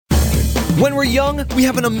When we're young, we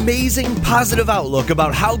have an amazing, positive outlook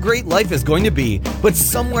about how great life is going to be, but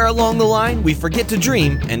somewhere along the line, we forget to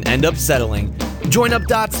dream and end up settling. Join Up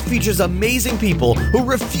Dots features amazing people who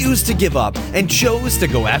refuse to give up and chose to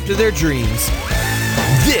go after their dreams.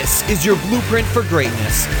 This is your blueprint for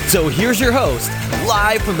greatness. So here's your host,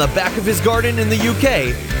 live from the back of his garden in the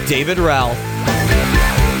UK, David Ralph.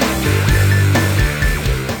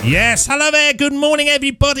 Yes, hello there. Good morning,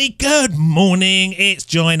 everybody. Good morning. It's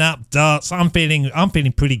Join Up Dots. I'm feeling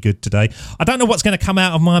pretty good today. I don't know what's going to come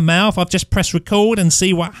out of my mouth. I've just pressed record and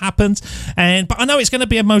see what happens. But I know it's going to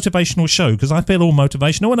be a motivational show because I feel all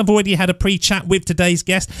motivational. And I've already had a pre-chat with today's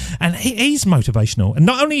guest, and he's motivational. And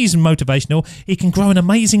not only is he motivational, he can grow an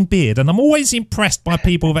amazing beard. And I'm always impressed by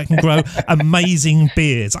people that can grow amazing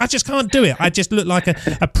beards. I just can't do it. I just look like a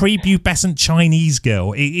prepubescent Chinese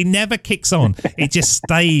girl. It never kicks on. It just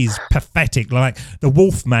stays pathetic, like the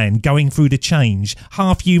Wolfman going through the change,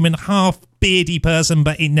 half human, half beardy person,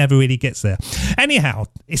 but it never really gets there. Anyhow,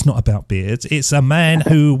 it's not about beards. It's a man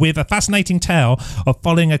who, with a fascinating tale of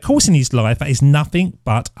following a course in his life that is nothing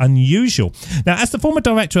but unusual. Now, as the former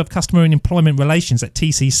director of customer and employment relations at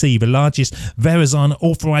TCC, the largest Verizon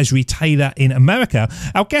Authorized Retailer in America,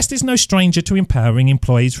 our guest is no stranger to empowering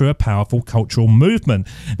employees through a powerful cultural movement.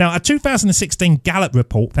 Now, a 2016 Gallup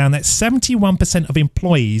report found that 71% of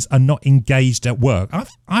employees are not engaged at work.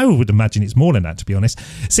 I would imagine it's more than that, to be honest.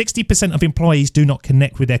 60% of employees do not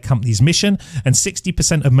connect with their company's mission, and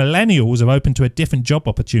 60% of millennials are open to a different job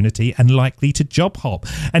opportunity and likely to job hop.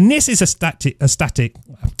 And this is a static.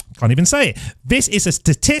 Can't even say it. This is a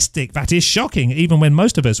statistic that is shocking, even when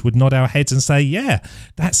most of us would nod our heads and say, yeah,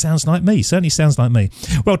 that sounds like me. Certainly sounds like me.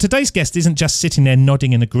 Well, today's guest isn't just sitting there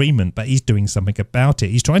nodding in agreement, but he's doing something about it.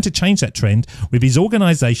 He's trying to change that trend with his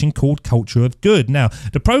organisation called Culture of Good. Now,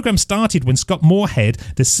 the program started when Scott Moorehead,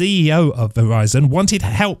 the CEO of Verizon, wanted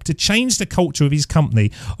help to change the culture of his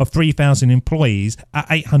company of 3,000 employees at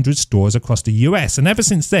 800 stores across the US. And ever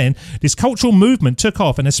since then, this cultural movement took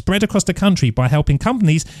off and has spread across the country by helping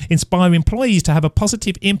companies inspire employees to have a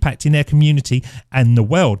positive impact in their community and the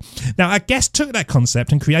world. Now, our guest took that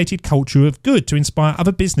concept and created Culture of Good to inspire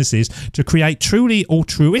other businesses to create truly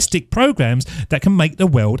altruistic programs that can make the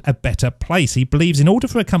world a better place. He believes in order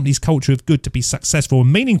for a company's culture of good to be successful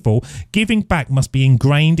and meaningful, giving back must be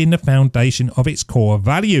ingrained in the foundation of its core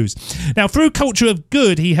values. Now, through Culture of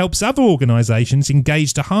Good, he helps other organisations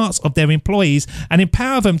engage the hearts of their employees and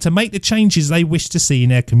empower them to make the changes they wish to see in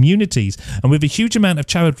their communities. And with a huge amount of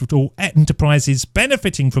charitable enterprises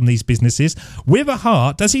benefiting from these businesses, with a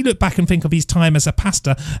heart, does he look back and think of his time as a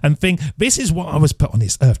pastor and think, this is what I was put on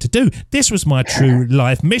this earth to do. This was my true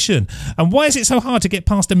life mission. And why is it so hard to get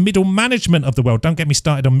past the middle management of the world? Don't get me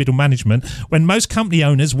started on middle management when most company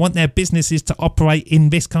owners want their businesses to operate in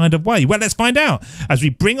this kind of way. Well, let's find out as we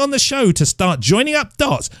bring on the show to start joining up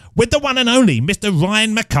dots with the one and only Mr.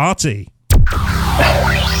 Ryan McCarty.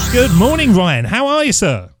 Good morning, Ryan. How are you,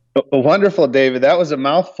 sir? Wonderful, David. That was a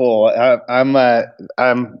mouthful.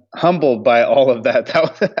 I'm humbled by all of that.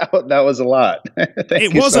 That was a lot.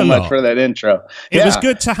 Thank you so much for that intro. It was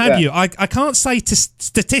good to have you. I can't say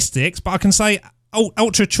statistics, but I can say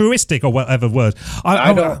altruistic or whatever word.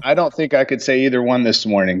 I don't think I could say either one this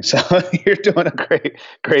morning. So you're doing a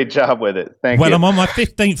great job with it. Thank you. Well, I'm on my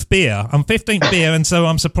 15th beer. And so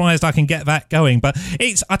I'm surprised I can get that going. But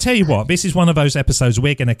I tell you what, this is one of those episodes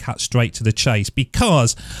we're going to cut straight to the chase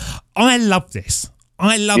because I love this.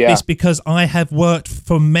 This because I have worked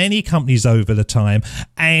for many companies over the time,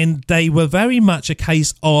 and they were very much a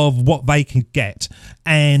case of what they could get.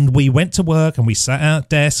 And we went to work and we sat at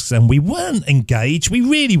desks and we weren't engaged. We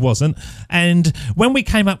really wasn't. And when we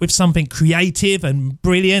came up with something creative and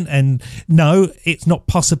brilliant and no, it's not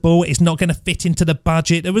possible, it's not going to fit into the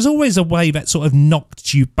budget, there was always a way that sort of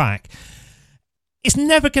knocked you back. It's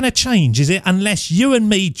never going to change, is it? Unless you and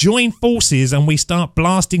me join forces and we start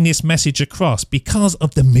blasting this message across because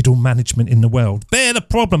of the middle management in the world. They're the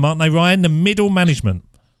problem, aren't they, Ryan? The middle management.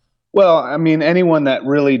 Well, I mean, anyone that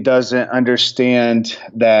really doesn't understand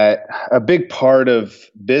that a big part of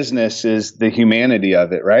business is the humanity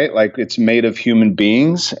of it, right? Like it's made of human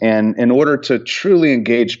beings. And in order to truly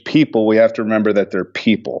engage people, we have to remember that they're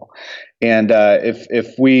people. And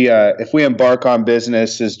if we embark on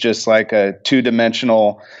business as just like a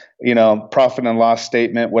two-dimensional, profit and loss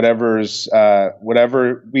statement, whatever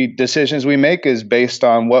decisions we make is based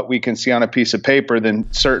on what we can see on a piece of paper, then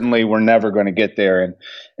certainly we're never going to get there.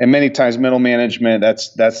 And many times middle management,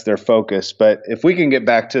 that's their focus. But if we can get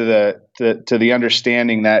back to the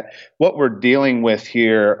understanding that what we're dealing with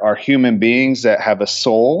here are human beings that have a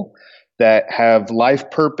soul, that have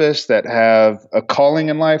life purpose, that have a calling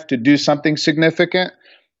in life to do something significant,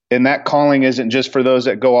 And that calling isn't just for those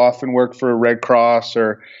that go off and work for Red Cross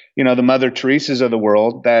or, the Mother Teresas of the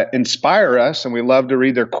world that inspire us. And we love to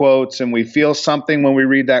read their quotes and we feel something when we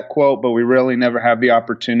read that quote, but we really never have the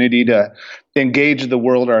opportunity to engage the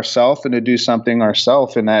world ourselves and to do something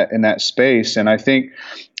ourselves in that space. And I think,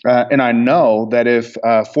 and I know that if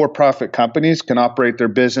for-profit companies can operate their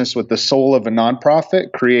business with the soul of a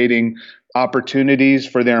nonprofit, creating opportunities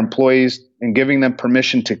for their employees and giving them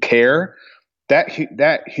permission to care,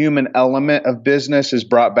 that human element of business is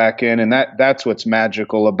brought back in, and that's what's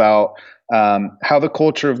magical about how the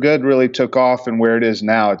culture of good really took off and where it is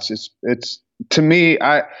now. It's to me,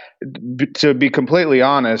 to be completely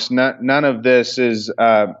honest, none of this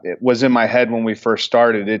was in my head when we first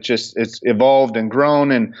started. It's evolved and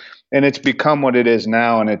grown and it's become what it is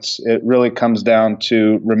now, and it really comes down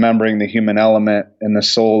to remembering the human element and the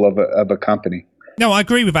soul of a company. No, I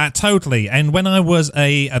agree with that totally. And when I was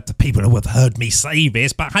the people who have heard me say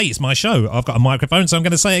this, but hey, it's my show. I've got a microphone, so I'm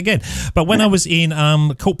going to say it again. But when I was in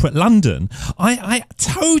corporate London, I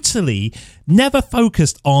totally never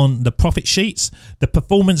focused on the profit sheets, the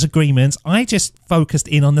performance agreements. I just focused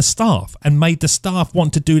in on the staff and made the staff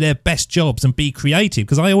want to do their best jobs and be creative.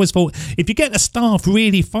 Because I always thought if you get the staff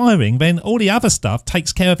really firing, then all the other stuff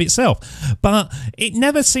takes care of itself. But it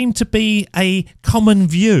never seemed to be a common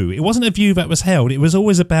view. It wasn't a view that was held. It was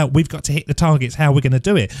always about we've got to hit the targets, how we're going to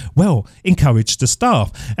do it. Well, encourage the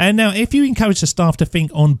staff. And now if you encourage the staff to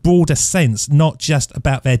think on broader sense, not just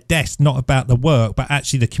about their desk, not about the work, but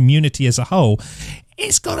actually the community as a whole,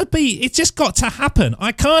 it's just got to happen.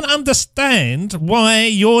 I can't understand why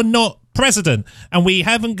you're not president and we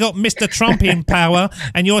haven't got Mr. Trump in power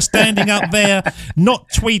and you're standing up there not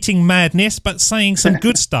tweeting madness but saying some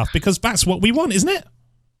good stuff, because that's what we want, isn't it?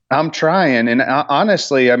 I'm trying, and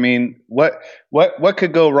honestly, I mean, what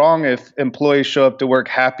could go wrong if employees show up to work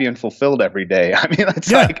happy and fulfilled every day? I mean,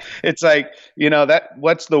 it's like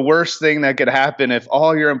what's the worst thing that could happen if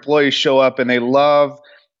all your employees show up and they love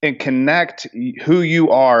and connect who you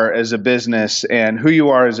are as a business and who you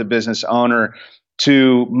are as a business owner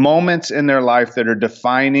to moments in their life that are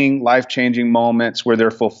defining, life-changing moments where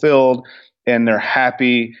they're fulfilled and they're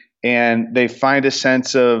happy and they find a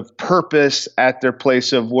sense of purpose at their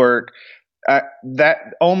place of work.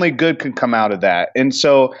 That only good can come out of that. And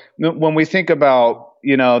so when we think about,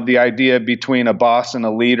 the idea between a boss and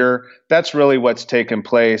a leader, that's really what's taken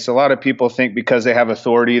place. A lot of people think because they have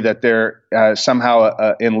authority that they're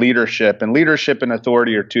somehow in leadership, and leadership and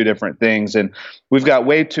authority are two different things. And we've got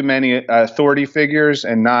way too many authority figures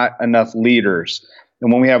and not enough leaders.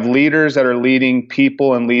 And when we have leaders that are leading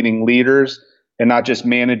people and leading leaders and not just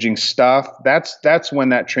managing stuff, that's when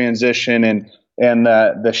that transition and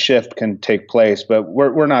the shift can take place. But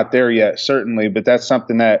we're not there yet, certainly. But that's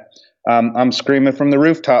something that I'm screaming from the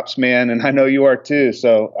rooftops, man, and I know you are too.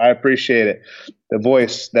 So I appreciate it, the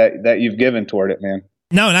voice that you've given toward it, man.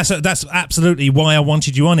 No, that's absolutely why I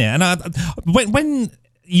wanted you on here. And when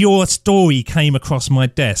your story came across my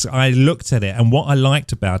desk, I looked at it, and what I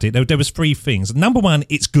liked about it, there was three things. Number one,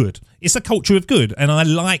 it's good. It's a culture of good, and I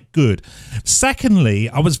like good. Secondly,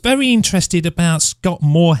 I was very interested about Scott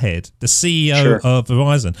Moorehead, the CEO of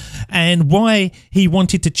Verizon, and why he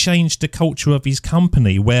wanted to change the culture of his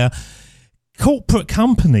company, where corporate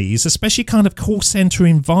companies, especially kind of call center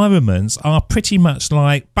environments, are pretty much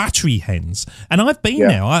like battery hens. And I've been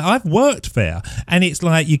there. I've worked there. And it's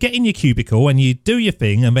like you get in your cubicle and you do your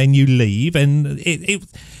thing and then you leave. And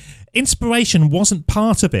inspiration wasn't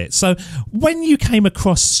part of it. So when you came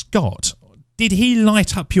across Scott, did he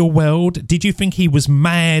light up your world? Did you think he was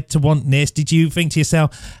mad to want this? Did you think to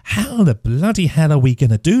yourself, how the bloody hell are we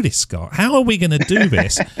going to do this, Scott? How are we going to do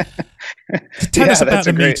this? Tell us about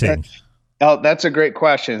the meeting. Oh, that's a great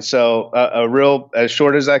question. So as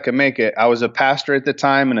short as I can make it, I was a pastor at the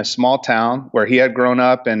time in a small town where he had grown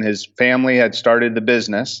up and his family had started the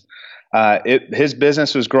business. His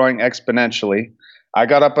business was growing exponentially. I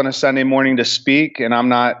got up on a Sunday morning to speak, and I'm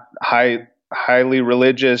not highly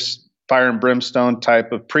religious, fire and brimstone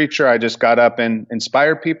type of preacher. I just got up and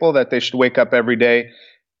inspired people that they should wake up every day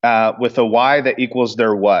with a why that equals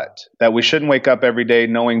their what, that we shouldn't wake up every day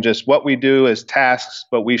knowing just what we do as tasks,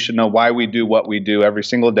 but we should know why we do what we do every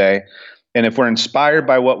single day. And if we're inspired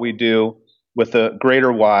by what we do with a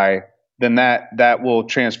greater why, then that will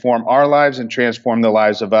transform our lives and transform the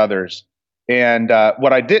lives of others. And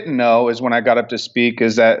what I didn't know is when I got up to speak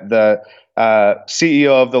is that the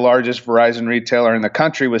CEO of the largest Verizon retailer in the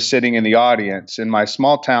country was sitting in the audience in my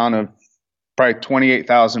small town of probably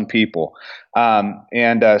 28,000 people,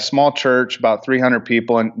 and a small church, about 300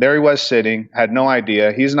 people. And there he was sitting, had no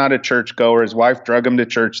idea. He's not a church goer. His wife drug him to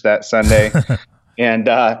church that Sunday. And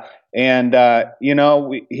And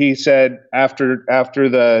he said after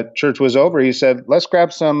the church was over, he said, "Let's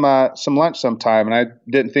grab some lunch sometime." And I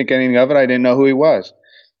didn't think anything of it. I didn't know who he was,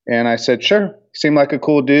 and I said, "Sure." He seemed like a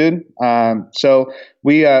cool dude. So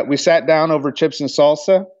we sat down over chips and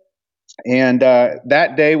salsa. And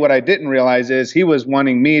that day, what I didn't realize is he was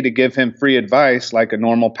wanting me to give him free advice, like a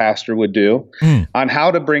normal pastor would do, on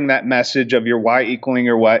how to bring that message of your why equaling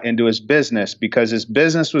your what into his business, because his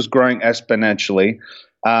business was growing exponentially.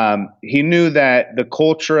 He knew that the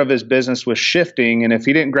culture of his business was shifting, and if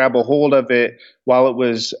he didn't grab a hold of it while it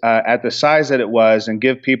was at the size that it was and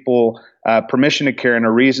give people permission to care and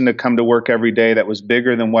a reason to come to work every day that was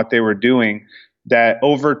bigger than what they were doing, that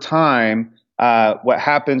over time, what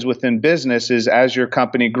happens within business is as your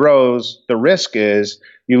company grows, the risk is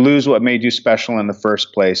you lose what made you special in the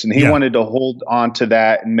first place. And he wanted to hold on to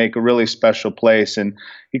that and make a really special place. And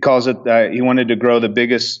he calls it, he wanted to grow the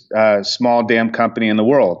biggest small damn company in the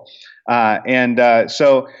world.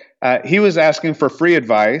 So he was asking for free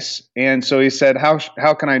advice. And so he said, how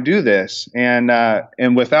can I do this? And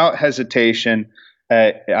without hesitation,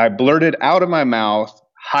 I blurted out of my mouth,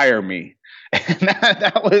 "Hire me." And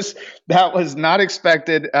that was not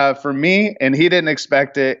expected for me, and he didn't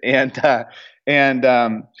expect it.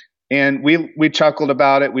 And we chuckled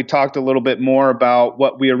about it. We talked a little bit more about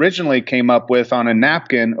what we originally came up with on a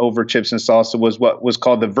napkin over chips and salsa was what was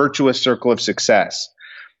called the virtuous circle of success,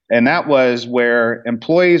 and that was where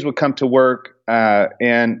employees would come to work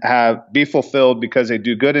and be fulfilled because they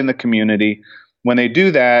do good in the community. When they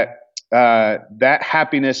do that, that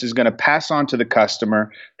happiness is going to pass on to the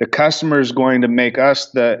customer. The customer is going to make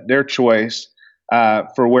us their choice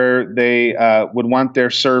for where they would want their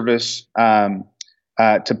service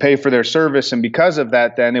to pay for their service. And because of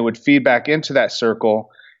that, then it would feed back into that circle.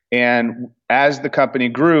 And as the company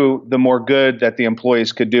grew, the more good that the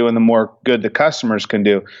employees could do and the more good the customers can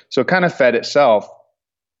do. So it kind of fed itself.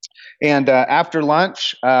 And after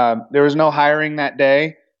lunch, there was no hiring that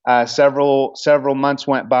day. Several months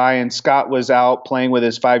went by, and Scott was out playing with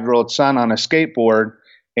his 5-year-old son on a skateboard.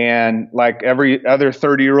 And like every other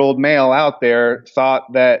 30-year-old male out there,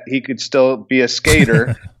 thought that he could still be a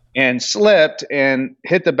skater and slipped and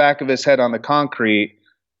hit the back of his head on the concrete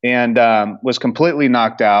and was completely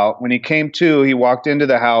knocked out. When he came to, he walked into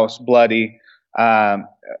the house bloody,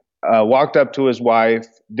 walked up to his wife,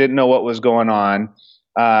 didn't know what was going on.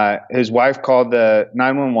 His wife called the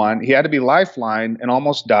 911. He had to be lifelined and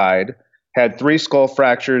almost died. Had 3 skull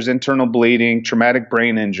fractures, internal bleeding, traumatic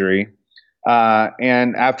brain injury.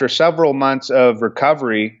 And after several months of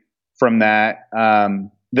recovery from that,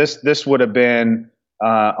 this would have been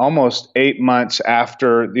almost 8 months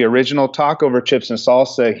after the original talk over chips and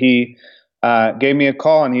salsa. He gave me a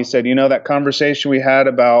call and he said, that conversation we had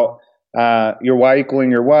about your why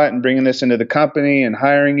equaling your what and bringing this into the company and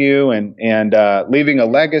hiring you and leaving a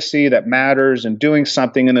legacy that matters and doing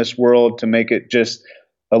something in this world to make it just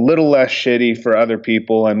a little less shitty for other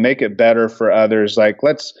people and make it better for others. Like,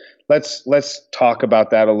 let's talk about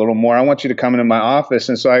that a little more. I want you to come into my office.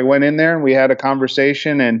 And so I went in there and we had a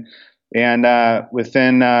conversation and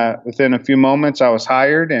within a few moments I was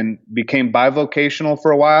hired and became bivocational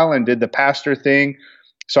for a while and did the pastor thing.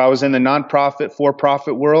 So I was in the nonprofit,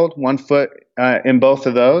 for-profit world, one foot in both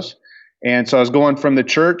of those. And so I was going from the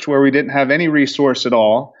church where we didn't have any resource at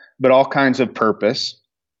all, but all kinds of purpose,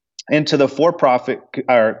 into the for-profit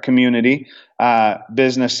community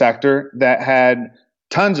business sector that had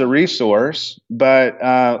tons of resource, but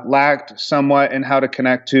lacked somewhat in how to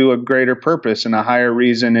connect to a greater purpose and a higher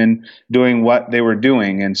reason in doing what they were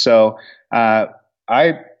doing. And so Scott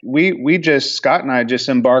and I just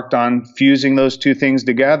embarked on fusing those two things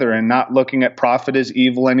together and not looking at profit as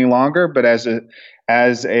evil any longer, but as a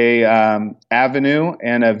avenue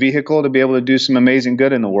and a vehicle to be able to do some amazing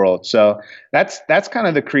good in the world. So that's kind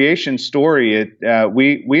of the creation story.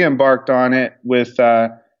 We embarked on it with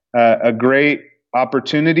a great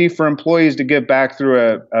opportunity for employees to give back through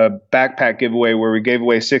a backpack giveaway where we gave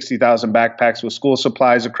away 60,000 backpacks with school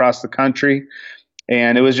supplies across the country.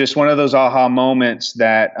 And it was just one of those aha moments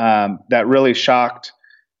that really shocked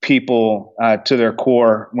people to their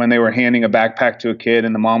core when they were handing a backpack to a kid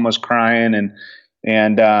and the mom was crying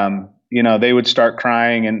and they would start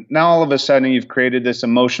crying. And now all of a sudden you've created this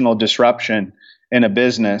emotional disruption in a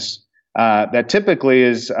business that typically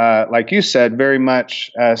is, like you said, very much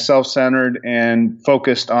self-centered and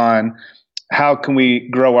focused on how can we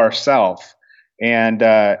grow ourselves. And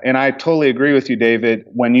I totally agree with you, David.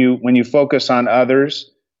 When you focus on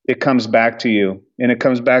others, it comes back to you, and it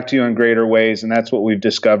comes back to you in greater ways. And that's what we've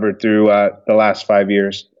discovered through the last 5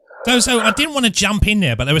 years. So I didn't want to jump in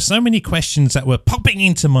there, but there were so many questions that were popping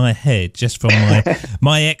into my head just from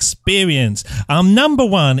my experience. Number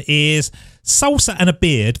one is salsa and a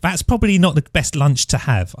beard. That's probably not the best lunch to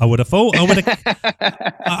have, I would have thought. I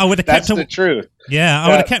would have That's the truth. Yeah, I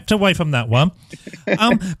would have kept away from that one.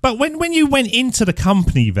 But when you went into the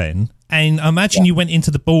company then, and I imagine you went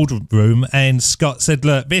into the boardroom and Scott said,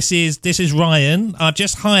 look, this is Ryan. I've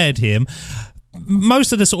just hired him.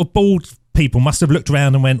 Most of the sort of board people must have looked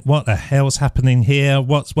around and went, what the hell's happening here?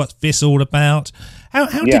 What's this all about?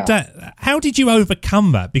 How did you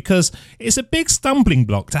overcome that? Because it's a big stumbling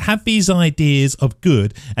block to have these ideas of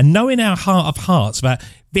good and know in our heart of hearts that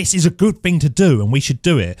this is a good thing to do and we should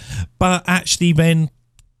do it, but actually then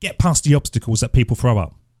get past the obstacles that people throw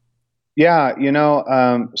up. Yeah,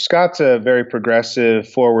 Scott's a very progressive,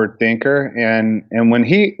 forward thinker, and when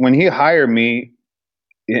he hired me,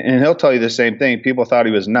 and he'll tell you the same thing, people thought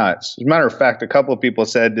he was nuts. As a matter of fact, a couple of people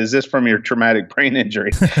said, "Is this from your traumatic brain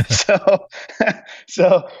injury?"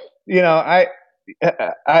 so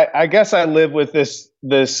I guess I live with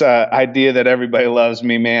this idea that everybody loves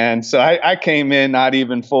me, man. So I came in not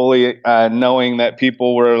even fully knowing that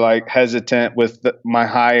people were like hesitant with my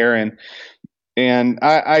hire, and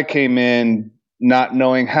I came in not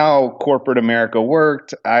knowing how corporate America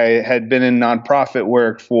worked. I had been in nonprofit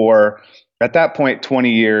work for, at that point, 20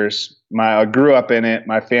 years. I grew up in it.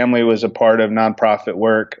 My family was a part of nonprofit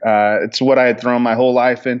work. It's what I had thrown my whole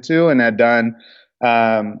life into and had done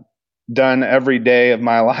every day of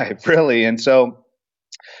my life, really. And so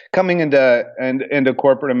coming into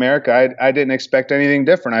corporate America, I didn't expect anything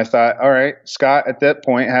different. I thought, all right, Scott at that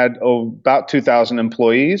point had about 2,000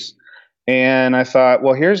 employees. And I thought,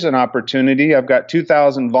 well, here's an opportunity. I've got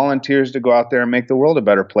 2,000 volunteers to go out there and make the world a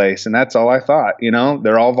better place. And that's all I thought.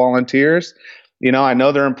 They're all volunteers. I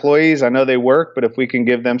know they're employees. I know they work, but if we can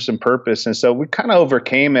give them some purpose. And so we kind of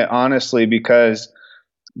overcame it, honestly, because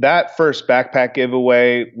that first backpack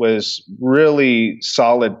giveaway was really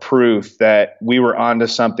solid proof that we were onto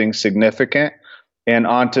something significant and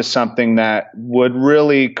onto something that would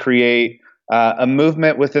really create a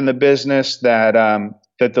movement within the business that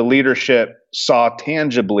the leadership saw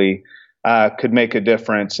tangibly could make a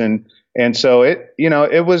difference. And so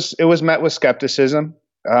it was met with skepticism.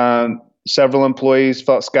 Several employees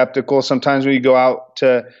felt skeptical. Sometimes when you go out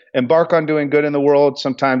to embark on doing good in the world,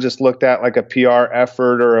 sometimes it's looked at like a PR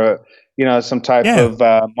effort or some type of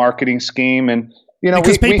marketing scheme. And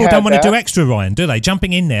because people don't want to do extra, Ryan, do they?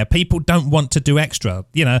 Jumping in there, people don't want to do extra.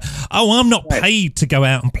 I'm not paid to go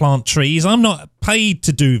out and plant trees. I'm not paid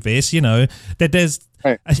to do this. That there's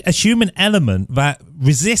a human element that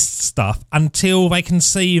resists stuff until they can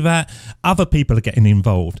see that other people are getting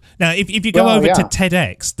involved. Now, if you go over to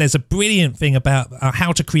TEDx, there's a brilliant thing about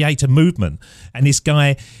how to create a movement. And this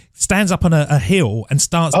guy stands up on a hill and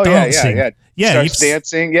starts dancing. Starts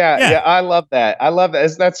dancing. Yeah. I love that.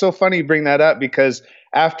 That's so funny you bring that up, because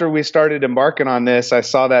after we started embarking on this, I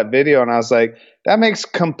saw that video and I was like, that makes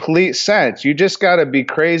complete sense. You just got to be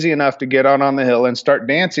crazy enough to get out on the hill and start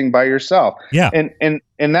dancing by yourself. Yeah.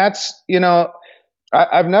 And that's,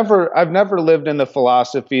 I've never lived in the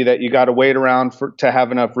philosophy that you got to wait around to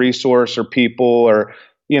have enough resource or people or,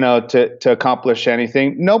 to accomplish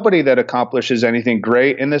anything. Nobody that accomplishes anything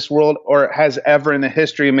great in this world or has ever in the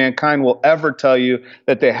history of mankind will ever tell you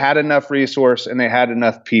that they had enough resource and they had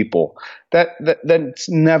enough people. That's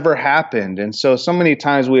never happened. And so many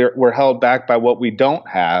times we're held back by what we don't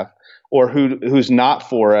have or who's not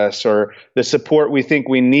for us or the support we think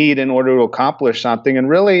we need in order to accomplish something. And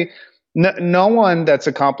really, no one that's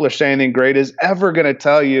accomplished anything great is ever going to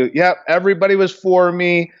tell you, yep, everybody was for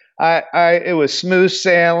me. It was smooth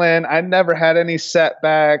sailing. I never had any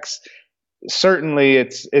setbacks. Certainly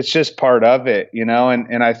it's just part of it,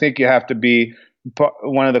 and I think you have to be,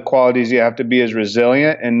 one of the qualities you have to be is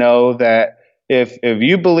resilient and know that if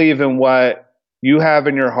you believe in what you have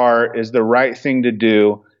in your heart is the right thing to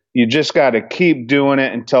do, you just got to keep doing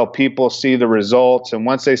it until people see the results. And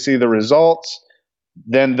once they see the results,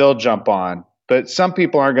 then they'll jump on. But some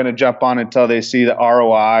people aren't going to jump on until they see the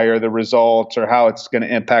ROI or the results or how it's going to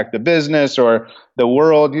impact the business or the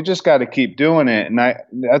world. You just got to keep doing it. And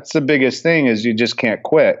that's the biggest thing is you just can't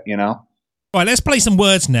quit, All right, let's play some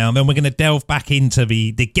words now, and then we're going to delve back into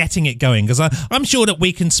the getting it going, because I'm sure that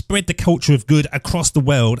we can spread the culture of good across the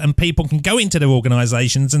world, and people can go into their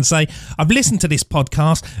organisations and say, I've listened to this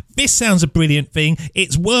podcast, this sounds a brilliant thing,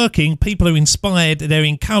 it's working, people are inspired, they're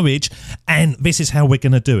encouraged, and this is how we're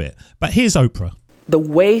going to do it. But here's Oprah. The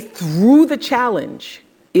way through the challenge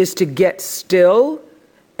is to get still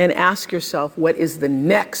and ask yourself, what is the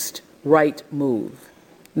next right move?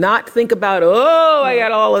 Not think about, I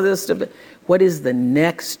got all of this stuff. What is the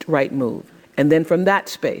next right move? And then from that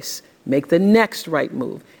space, make the next right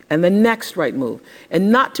move and the next right move.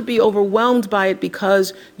 And not to be overwhelmed by it,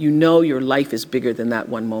 because you know your life is bigger than that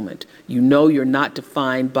one moment. You know you're not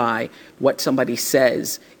defined by what somebody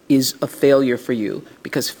says is a failure for you,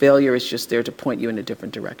 because failure is just there to point you in a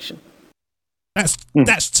different direction. That's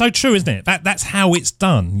so true, isn't it? That's how it's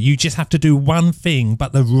done. You just have to do one thing,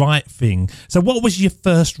 but the right thing. So what was your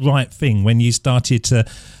first right thing when you started to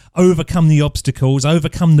overcome the obstacles,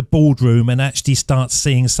 overcome the boardroom, and actually start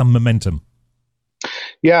seeing some momentum?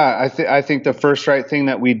 Yeah, I think the first right thing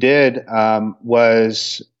that we did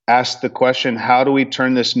was ask the question, how do we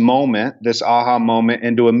turn this moment, this aha moment,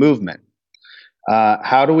 into a movement?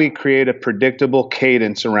 How do we create a predictable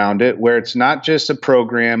cadence around it, where it's not just a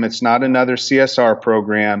program, it's not another CSR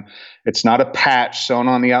program, it's not a patch sewn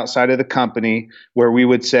on the outside of the company, where we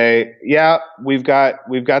would say, yeah, we've got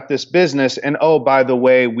this business, and oh, by the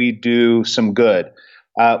way, we do some good.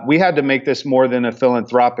 We had to make this more than a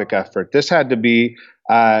philanthropic effort. This had to be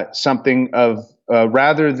something of,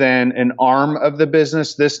 rather than an arm of the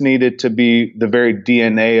business, this needed to be the very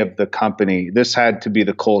DNA of the company. This had to be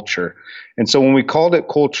the culture. And so when we called it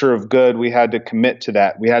culture of good, we had to commit to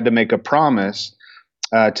that. We had to make a promise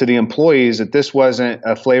to the employees that this wasn't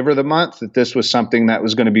a flavor of the month, that this was something that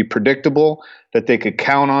was going to be predictable, that they could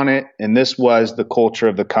count on it, and this was the culture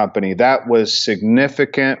of the company. That was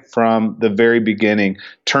significant from the very beginning,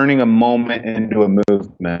 turning a moment into a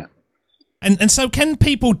movement. And so can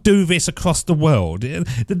people do this across the world?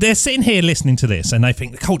 They're sitting here listening to this and they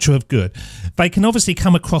think the culture of good. They can obviously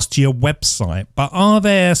come across to your website, but are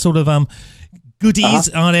there sort of goodies,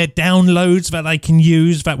 are there downloads that they can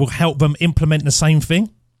use that will help them implement the same thing?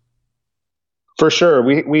 For sure.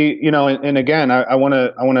 We and again, I want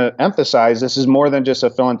to emphasize, this is more than just a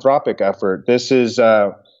philanthropic effort. This is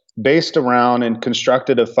based around and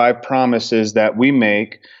constructed of 5 promises that we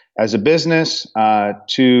make as a business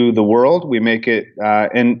to the world. We make it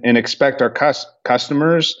and expect our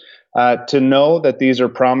customers to know that these are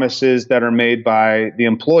promises that are made by the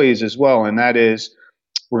employees as well. And that is,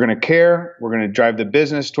 we're going to care, we're going to drive the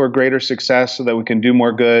business toward greater success so that we can do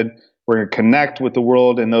more good. We're going to connect with the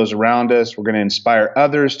world and those around us. We're going to inspire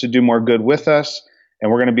others to do more good with us.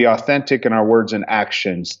 And we're going to be authentic in our words and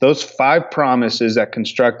actions. Those 5 promises that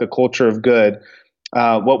construct the culture of good,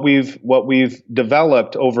 what we've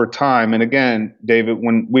developed over time. And again, David,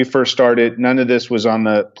 when we first started, none of this was on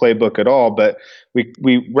the playbook at all, but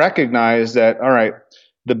we recognized that, all right,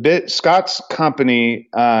 Scott's company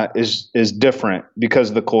is different because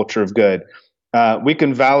of the culture of good. We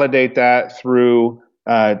can validate that through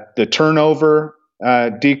the turnover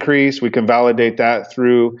decrease. We can validate that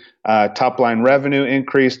through top line revenue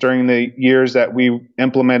increase during the years that we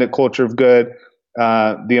implemented culture of good.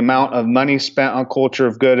 The amount of money spent on culture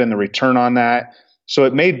of good and the return on that. So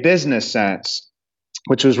it made business sense,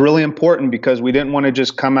 which was really important, because we didn't want to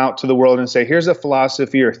just come out to the world and say, here's a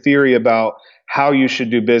philosophy or theory about how you should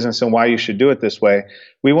do business and why you should do it this way.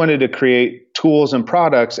 We wanted to create tools and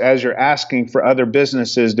products as you're asking for other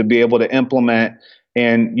businesses to be able to implement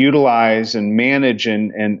and utilize and manage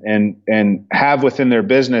and have within their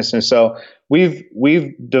business. And so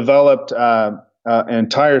we've developed an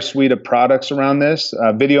entire suite of products around this,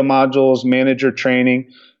 video modules, manager training.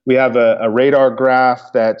 We have a radar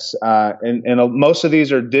graph that's, and most of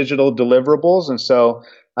these are digital deliverables. And so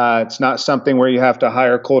it's not something where you have to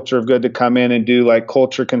hire culture of good to come in and do like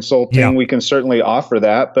culture consulting. Yeah. We can certainly offer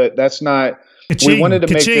that, but that's not, we wanted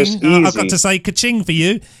to make this easy. I've got to say ka-ching for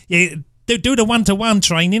you. Do the one-to-one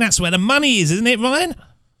training. That's where the money is, isn't it, Ryan?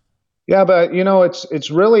 Yeah, but it's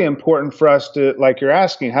really important for us to, like you're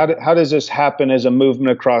asking, how does this happen as a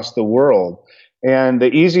movement across the world? And the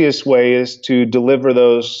easiest way is to deliver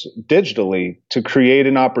those digitally, to create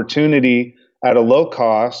an opportunity at a low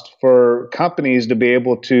cost for companies to be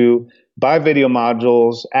able to buy video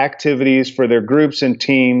modules, activities for their groups and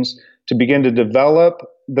teams to begin to develop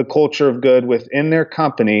the culture of good within their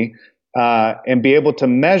company and be able to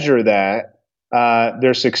measure that.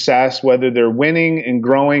 Their success, whether they're winning and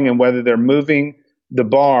growing and whether they're moving the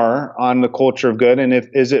bar on the culture of good, and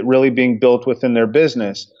is it really being built within their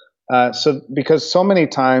business. Because so many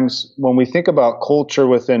times when we think about culture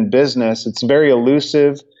within business, it's very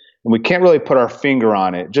elusive and we can't really put our finger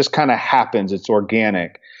on it. It just kind of happens. It's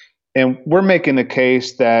organic. And we're making the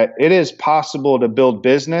case that it is possible to build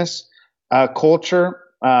business culture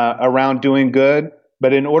around doing good.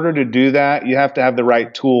 But in order to do that, you have to have the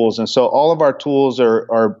right tools. And so all of our tools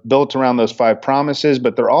are built around those 5 promises,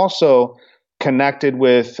 but they're also connected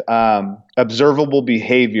with observable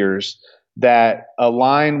behaviors that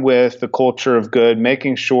align with the culture of good,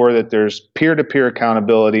 making sure that there's peer-to-peer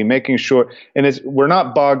accountability, making sure, and we're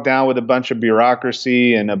not bogged down with a bunch of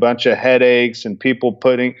bureaucracy and a bunch of headaches and people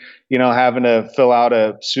having to fill out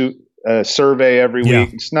a survey every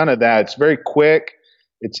week. It's none of that. It's very quick.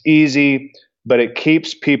 It's easy, but it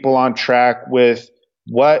keeps people on track with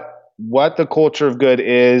what the culture of good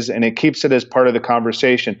is, and it keeps it as part of the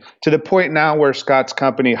conversation to the point now where Scott's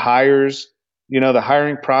company hires. The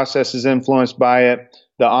hiring process is influenced by it.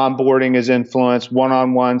 The onboarding is influenced,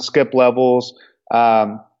 one-on-one, skip levels.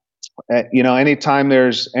 Anytime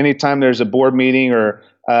there's a board meeting or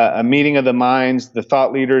a meeting of the minds, the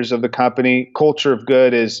thought leaders of the company, culture of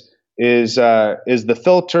good is the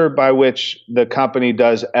filter by which the company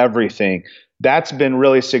does everything. That's been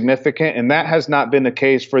really significant, and that has not been the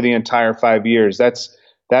case for the entire 5 years.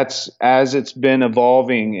 That's as it's been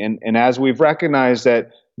evolving, and as we've recognized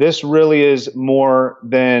that this really is more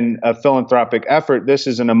than a philanthropic effort. This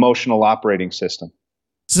is an emotional operating system.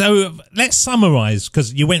 So let's summarize,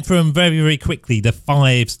 because you went through them very, very quickly, the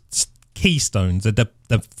 5 keystones, the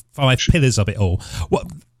 5 pillars of it all. What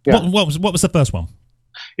was the first one?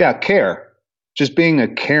 Yeah, care. Just being a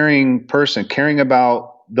caring person, caring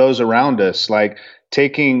about those around us, like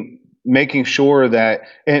making sure that,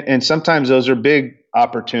 and sometimes those are big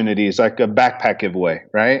opportunities, like a backpack giveaway,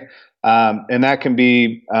 right? And that can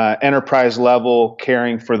be enterprise level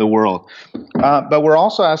caring for the world. But we're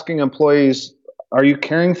also asking employees, are you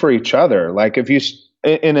caring for each other? Like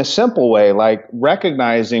in a simple way, like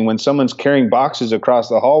recognizing when someone's carrying boxes across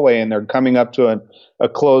the hallway and they're coming up to a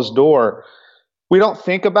closed door. We don't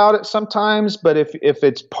think about it sometimes, but if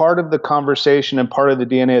it's part of the conversation and part of the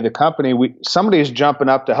DNA of the company, somebody's jumping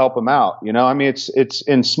up to help them out. It's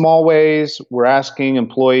in small ways. We're asking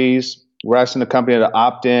the company to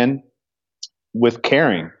opt in with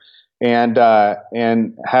caring and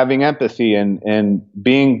having empathy and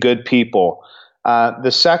being good people.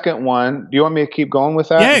 The second one, do you want me to keep going with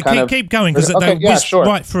that? Yeah, keep going, because sure.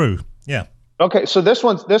 Right through. Yeah. Okay, so this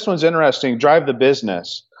one's interesting. Drive the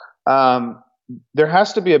business. There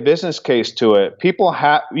has to be a business case to it.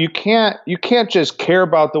 You can't just care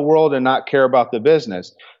about the world and not care about the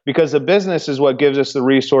business, because the business is what gives us the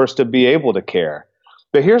resource to be able to care.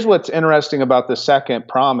 But here's what's interesting about the second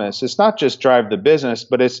promise. It's not just drive the business,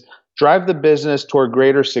 but it's drive the business toward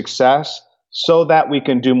greater success so that we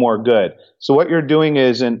can do more good. So what you're doing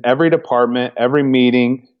is in every department, every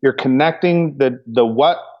meeting, you're connecting the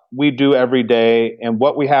what we do every day and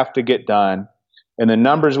what we have to get done and the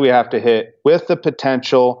numbers we have to hit with the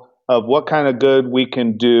potential of what kind of good we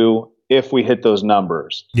can do if we hit those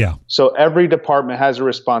numbers. Yeah. So every department has a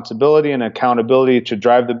responsibility and accountability to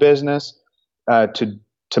drive the business,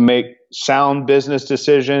 to make sound business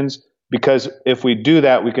decisions, because if we do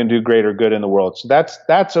that, we can do greater good in the world. So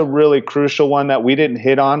that's a really crucial one that we didn't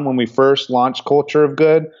hit on when we first launched Culture of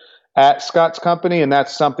Good at Scott's company, and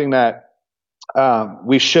that's something that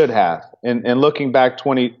we should have. And looking back,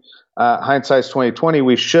 hindsight's 2020,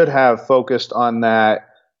 we should have focused on that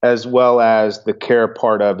as well as the care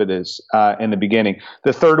part of it is in the beginning.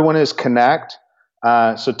 The third one is connect.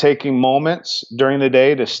 So taking moments during the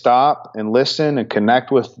day to stop and listen and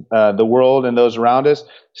connect with the world and those around us,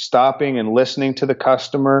 stopping and listening to the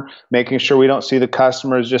customer, making sure we don't see the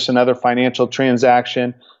customer as just another financial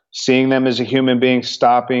transaction, seeing them as a human being,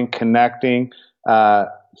 stopping, connecting,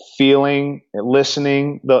 feeling,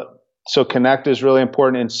 listening. So connect is really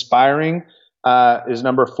important. Inspiring is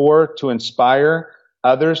number 4, to inspire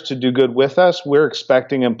others to do good with us. We're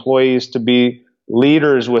expecting employees to be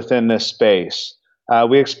leaders within this space.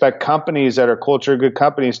 We expect companies that are culture good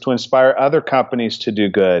companies to inspire other companies to do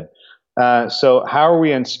good. So how are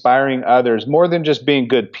we inspiring others? More than just being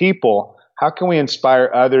good people, how can we inspire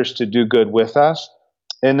others to do good with us?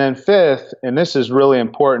 And then 5th, and this is really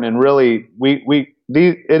important, and really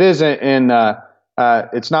it isn't in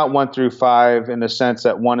it's not 1 through 5 in the sense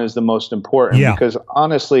that 1 is the most important, because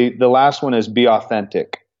honestly, the last one is be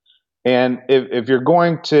authentic. And if you're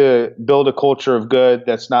going to build a culture of good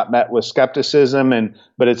that's not met with skepticism,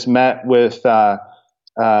 but it's met with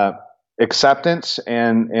acceptance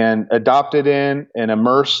and adopted in and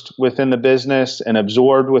immersed within the business and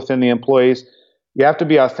absorbed within the employees, you have to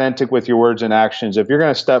be authentic with your words and actions. If you're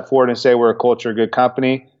going to step forward and say we're a culture of good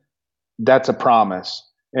company, that's a promise.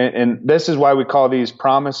 And this is why we call these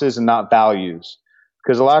promises and not values.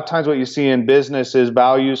 Because a lot of times what you see in business is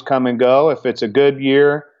values come and go. If it's a good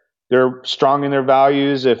year, they're strong in their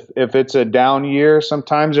values. If it's a down year,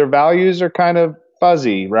 sometimes their values are kind of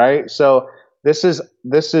fuzzy, right? So this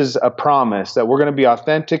is a promise that we're going to be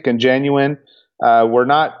authentic and genuine. We're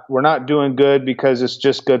not doing good because it's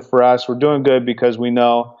just good for us. We're doing good because we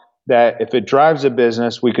know that if it drives a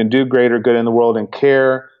business, we can do greater good in the world and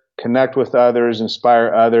care, connect with others,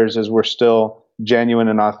 inspire others as we're still genuine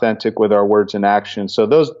and authentic with our words and actions. So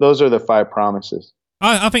those are the 5 promises.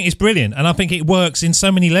 I think it's brilliant, and I think it works in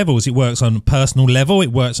so many levels. It works on a personal level,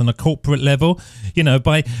 it works on a corporate level. You know,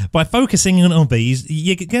 by focusing on these,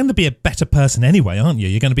 you're going to be a better person anyway, aren't you?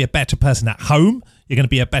 You're going to be a better person at home. You're going to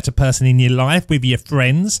be a better person in your life with your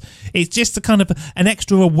friends. It's just a kind of an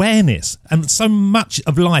extra awareness, and so much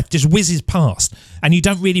of life just whizzes past and you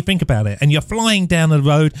don't really think about it. And you're flying down the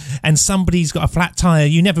road and somebody's got a flat tire.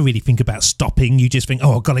 You never really think about stopping. You just think,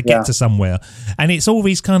 oh, I've got to get to somewhere. And it's all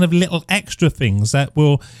these kind of little extra things that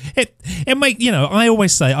will, it make, you know, I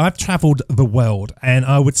always say I've traveled the world, and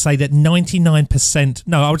I would say that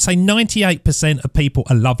 98% of people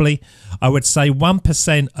are lovely. I would say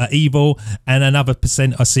 1% are evil, and another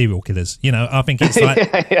 % are serial killers. You know, I think it's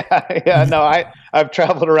like No, I've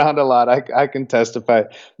traveled around a lot. I can testify.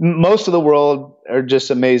 Most of the world are just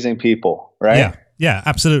amazing people, right? Yeah,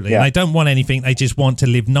 absolutely. And they don't want anything. They just want to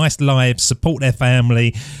live nice lives, support their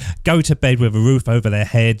family, go to bed with a roof over their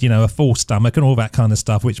head, you know, a full stomach and all that kind of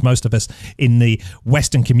stuff, which most of us in the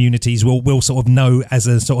Western communities will sort of know as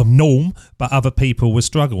a sort of norm, but other people will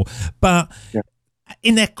struggle. But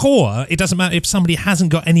in their core, it doesn't matter if somebody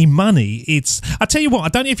hasn't got any money. I tell you what, I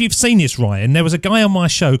don't know if you've seen this, Ryan. There was a guy on my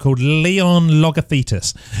show called Leon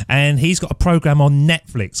Logothetis, and he's got a program on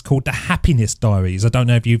Netflix called The Happiness Diaries. I don't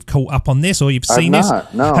know if you've caught up on this or you've seen this.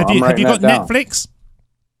 No, have you got Netflix?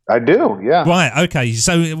 I do, yeah. Right, okay.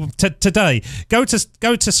 So today, go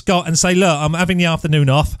to Scott and say, look, I'm having the afternoon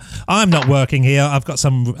off. I'm not working here. I've got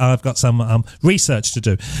some research to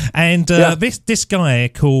do. And this guy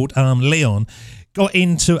called Leon got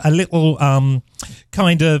into a little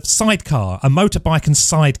kind of sidecar, a motorbike and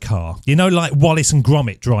sidecar, you know, like Wallace and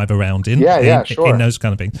Gromit drive around in those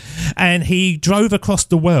kind of things. And he drove across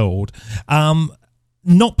the world,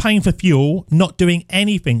 not paying for fuel, not doing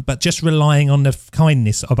anything, but just relying on the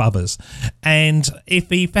kindness of others. And if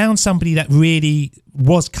he found somebody that really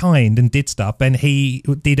was kind and did stuff, then he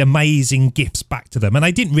did amazing gifts back to them. And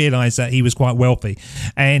they didn't realise that he was quite wealthy.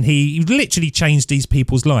 And he literally changed these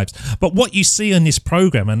people's lives. But what you see on this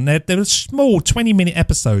programme, and they're small 20-minute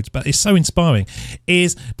episodes, but it's so inspiring,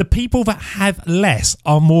 is the people that have less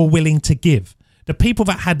are more willing to give. The people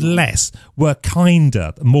that had less were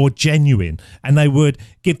kinder, more genuine, and they would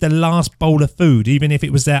give the last bowl of food, even if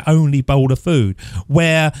it was their only bowl of food.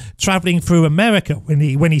 Where travelling through America,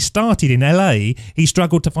 when he started in LA, he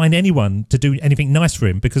struggled to find anyone to do anything nice for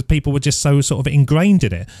him because people were just so sort of ingrained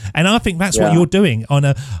in it. And I think that's what you're doing on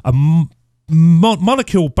a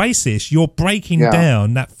molecule basis. You're breaking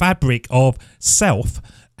down that fabric of self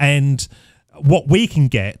and what we can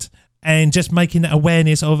get, and just making that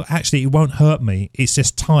awareness of, actually, it won't hurt me. It's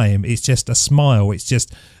just time. It's just a smile. It's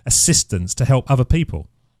just assistance to help other people.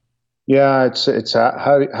 Yeah, it's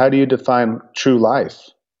how do you define true life,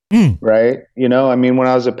 right? You know, I mean, when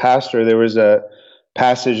I was a pastor, there was a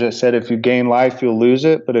passage that said, if you gain life, you'll lose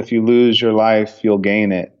it. But if you lose your life, you'll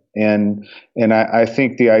gain it. And I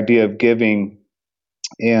think the idea of giving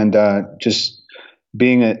and just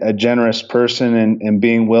being a generous person and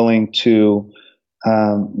being willing to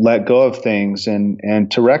let go of things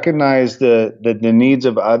and to recognize the needs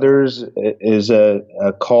of others is a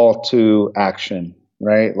call to action,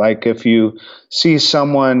 right? Like if you see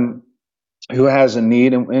someone who has a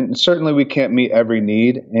need, and certainly we can't meet every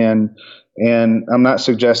need, and I'm not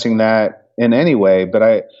suggesting that in any way, but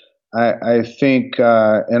I think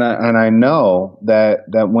and I know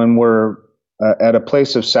that when we're at a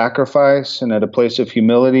place of sacrifice and at a place of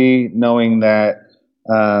humility, knowing that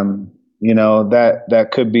you know,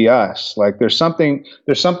 that could be us. Like there's something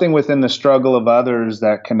within the struggle of others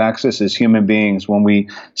that connects us as human beings when we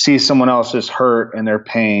see someone else's hurt and their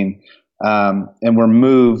pain, and we're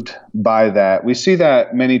moved by that. We see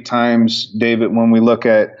that many times, David, when we look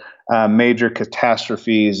at major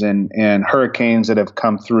catastrophes and hurricanes that have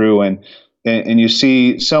come through, and you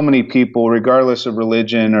see so many people, regardless of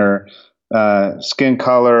religion or skin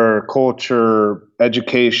color, culture,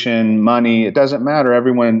 education, money, it doesn't matter.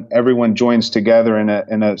 Everyone joins together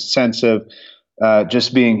in a sense of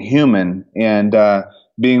just being human and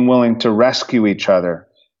being willing to rescue each other.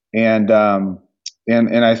 And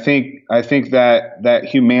I think that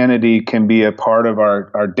humanity can be a part of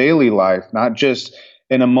our daily life, not just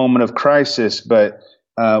in a moment of crisis, but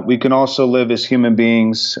we can also live as human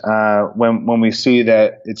beings when we see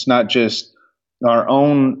that it's not just our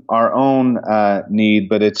own need,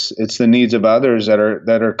 but it's the needs of others that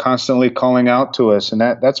are constantly calling out to us, and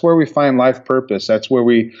that's where we find life purpose. That's where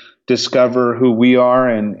we discover who we are,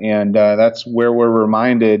 and that's where we're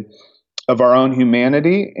reminded our own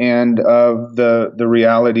humanity and of the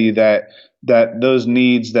reality that those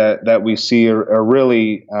needs that we see are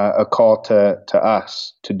really a call to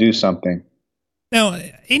us to do something. Now,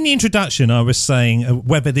 in the introduction, I was saying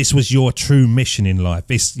whether this was your true mission in life.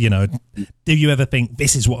 This, do you ever think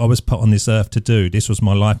this is what I was put on this earth to do? This was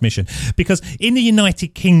my life mission. Because in the United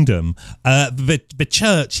Kingdom, the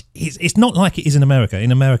church it's not like it is in America.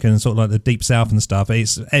 In America and sort of like the Deep South and stuff,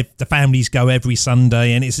 the families go every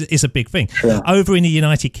Sunday, and it's a big thing. Sure. Over in the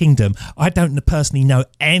United Kingdom, I don't personally know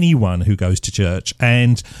anyone who goes to church,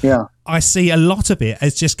 and I see a lot of it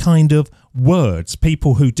as just kind of words.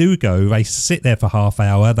 People who do go, they sit there for half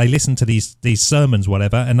hour, they listen to these sermons,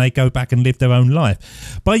 whatever, and they go back and live their own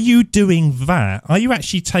life. By you doing that, are you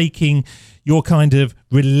actually taking your kind of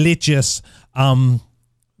religious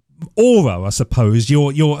aura, I suppose,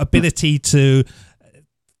 your ability to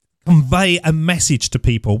convey a message to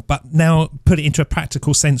people, but now put it into a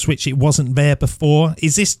practical sense which it wasn't there before?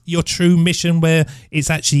 Is this your true mission, where it's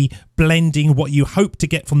actually blending what you hope to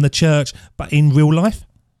get from the church but in real life?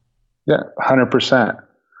 Yeah, 100%.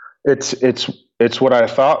 It's what I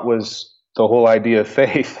thought was the whole idea of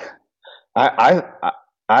faith.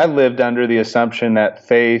 I lived under the assumption that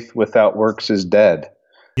faith without works is dead.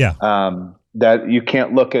 Yeah. That you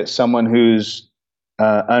can't look at someone who's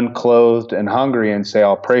unclothed and hungry and say,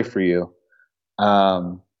 "I'll pray for you."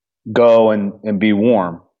 Go and be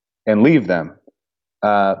warm and leave them.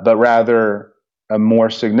 But rather, a more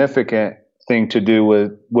significant thing to do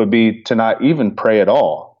would be to not even pray at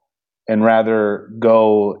all, and rather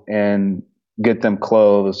go and get them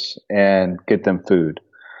clothes and get them food.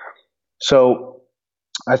 So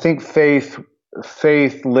I think faith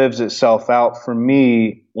lives itself out for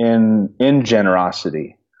me in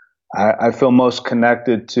generosity. I feel most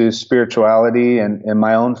connected to spirituality and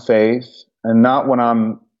my own faith, and not when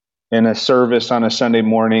I'm in a service on a Sunday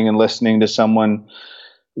morning and listening to someone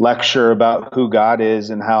lecture about who God is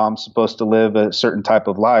and how I'm supposed to live a certain type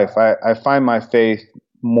of life. I find my faith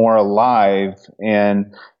more alive,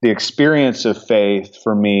 and the experience of faith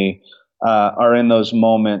for me are in those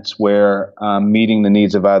moments where I'm meeting the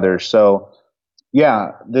needs of others. So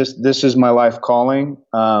yeah, this is my life calling.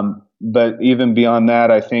 But even beyond that,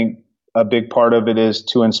 I think a big part of it is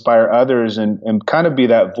to inspire others and kind of be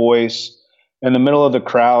that voice in the middle of the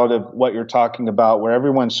crowd of what you're talking about, where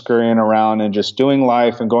everyone's scurrying around and just doing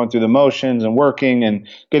life and going through the motions and working and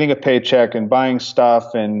getting a paycheck and buying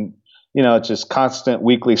stuff. And, it's this constant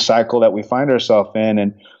weekly cycle that we find ourselves in.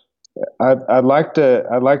 And I'd like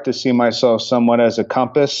to see myself somewhat as a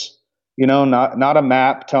compass, not a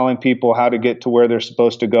map telling people how to get to where they're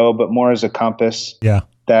supposed to go, but more as a compass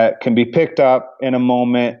that can be picked up in a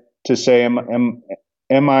moment to say, am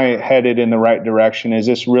I headed in the right direction? Is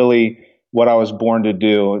this really what I was born to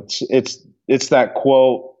do? It's that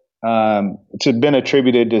quote. It's been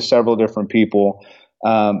attributed to several different people.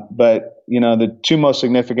 But the two most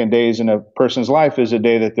significant days in a person's life is the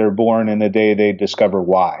day that they're born and the day they discover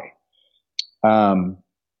why. And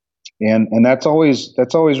that's always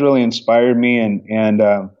really inspired me.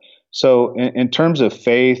 And so in terms of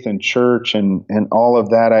faith and church and all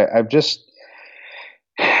of that,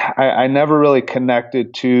 I never really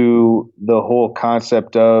connected to the whole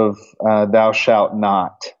concept of thou shalt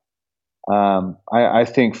not. I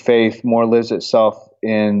think faith more lives itself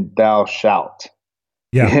in thou shalt.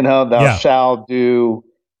 Yeah. Thou shalt do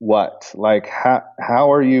what? Like,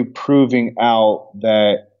 how are you proving out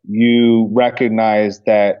that you recognize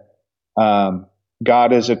that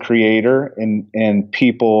God is a creator and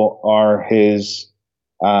people are his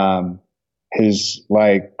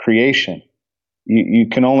like creation? You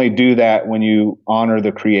can only do that when you honor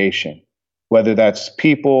the creation, whether that's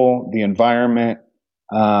people, the environment,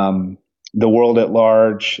 the world at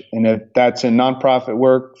large. And if that's in nonprofit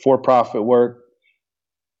work, for-profit work,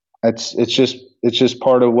 it's just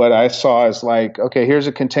part of what I saw as like, okay, here's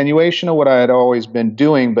a continuation of what I had always been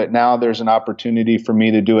doing, but now there's an opportunity for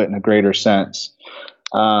me to do it in a greater sense,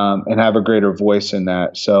 and have a greater voice in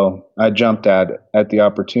that. So I jumped at the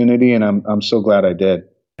opportunity, and I'm so glad I did.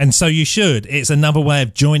 And so you should. It's another way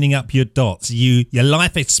of joining up your dots. Your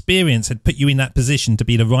life experience had put you in that position to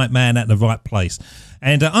be the right man at the right place.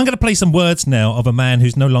 And I'm going to play some words now of a man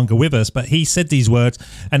who's no longer with us, but he said these words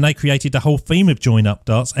and they created the whole theme of Join Up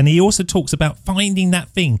Dots. And he also talks about finding that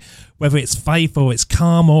thing, whether it's faith or it's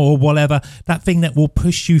karma or whatever, that thing that will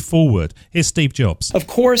push you forward. Here's Steve Jobs. Of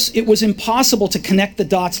course, it was impossible to connect the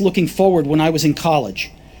dots looking forward when I was in college,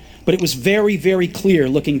 but it was very, very clear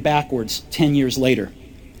looking backwards 10 years later.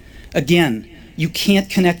 Again, you can't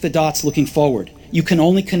connect the dots looking forward. You can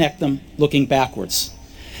only connect them looking backwards.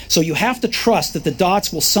 So you have to trust that the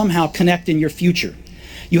dots will somehow connect in your future.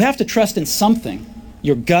 You have to trust in something,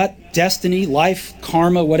 your gut, destiny, life,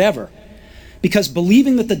 karma, whatever, because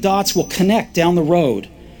believing that the dots will connect down the road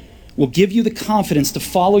will give you the confidence to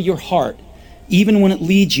follow your heart, even when it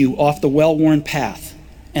leads you off the well-worn path,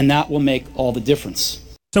 and that will make all the difference.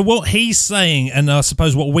 So what he's saying, and I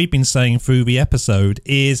suppose what we've been saying through the episode,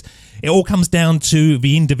 is it all comes down to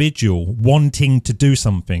the individual wanting to do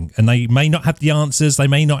something. And they may not have the answers. They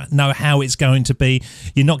may not know how it's going to be.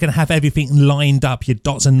 You're not going to have everything lined up. Your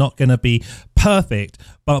dots are not going to be perfect.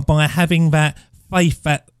 But by having that faith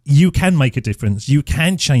that you can make a difference, you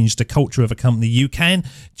can change the culture of a company, you can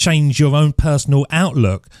change your own personal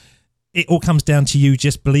outlook, it all comes down to you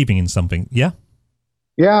just believing in something. Yeah?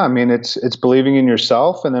 Yeah, I mean, it's believing in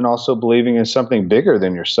yourself, and then also believing in something bigger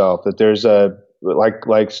than yourself. That there's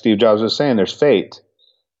like Steve Jobs was saying, there's fate.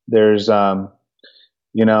 There's the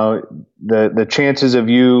chances of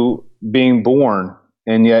you being born,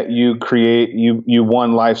 and yet you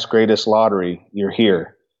won life's greatest lottery. You're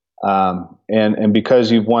here, and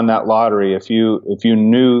because you've won that lottery, if you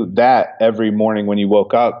knew that every morning when you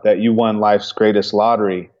woke up that you won life's greatest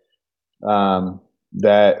lottery,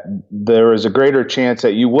 that there is a greater chance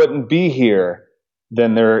that you wouldn't be here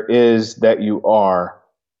than there is that you are,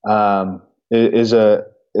 is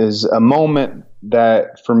a moment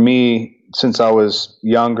that for me, since I was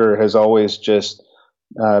younger, has always just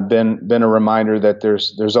been a reminder that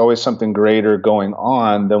there's always something greater going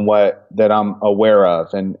on than that I'm aware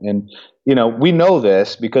of. And we know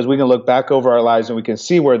this because we can look back over our lives and we can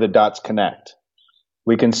see where the dots connect.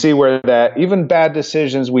 We can see where that even bad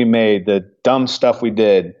decisions we made, the dumb stuff we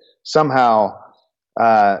did, somehow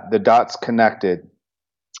the dots connected.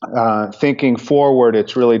 Thinking forward,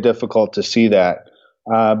 it's really difficult to see that.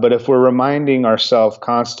 But if we're reminding ourselves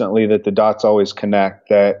constantly that the dots always connect,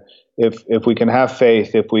 that if we can have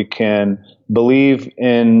faith, if we can believe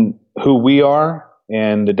in who we are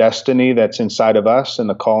and the destiny that's inside of us and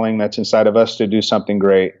the calling that's inside of us to do something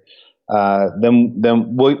great,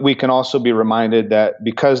 then we can also be reminded that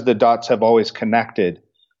because the dots have always connected,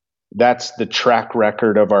 that's the track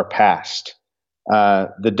record of our past.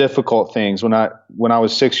 The difficult things. When I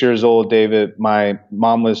was 6 years old, David, my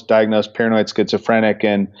mom was diagnosed paranoid schizophrenic,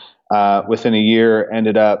 and within a year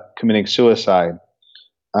ended up committing suicide.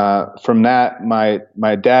 From that,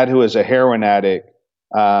 my dad, who was a heroin addict,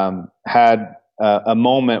 had a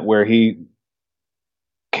moment where he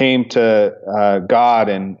came to God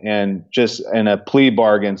and just in a plea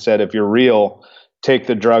bargain said, if you're real, take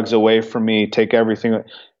the drugs away from me, take everything.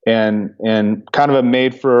 And kind of a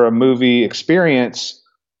made for a movie experience,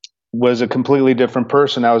 was a completely different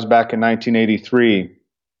person. That was back in 1983.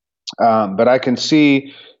 But I can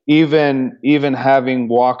see even having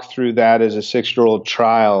walked through that as a 6-year-old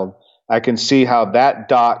child, I can see how that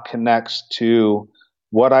dot connects to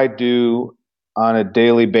what I do on a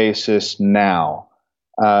daily basis now.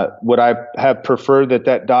 Would I have preferred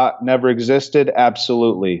that dot never existed?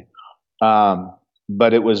 Absolutely.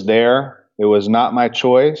 But it was there. It was not my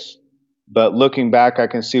choice. But looking back, I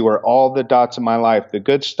can see where all the dots in my life, the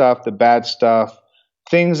good stuff, the bad stuff,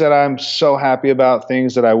 things that I'm so happy about,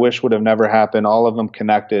 things that I wish would have never happened, all of them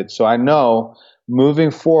connected. So I know moving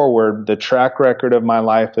forward, the track record of my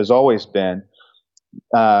life has always been,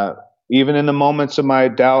 even in the moments of my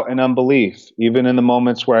doubt and unbelief, even in the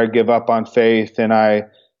moments where I give up on faith and I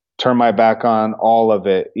turn my back on all of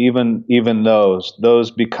it, even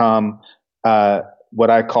those become what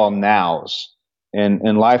I call nows.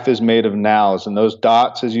 And life is made of nows. And those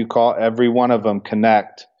dots, as you call, every one of them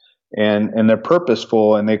connect. And they're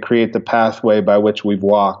purposeful, and they create the pathway by which we've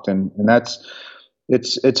walked. And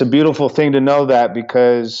it's a beautiful thing to know that,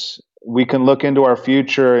 because we can look into our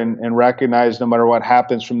future and recognize no matter what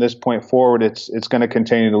happens from this point forward, it's going to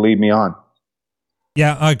continue to lead me on.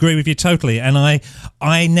 Yeah, I agree with you totally. And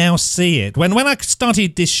I now see it. When I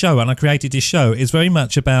started this show and I created this show, it's very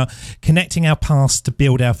much about connecting our past to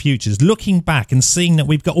build our futures, looking back and seeing that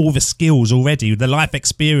we've got all the skills already, the life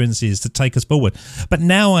experiences to take us forward. But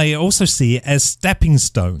now I also see it as stepping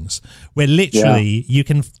stones, where literally you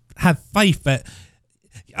can have faith that...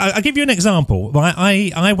 I'll give you an example.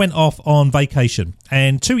 I went off on vacation,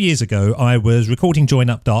 and 2 years ago I was recording Join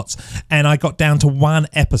Up Dots, and I got down to one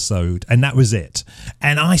episode, and that was it.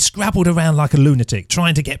 And I scrabbled around like a lunatic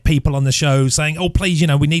trying to get people on the show, saying, oh please,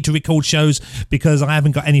 we need to record shows because I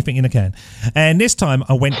haven't got anything in the can. And this time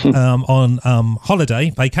I went on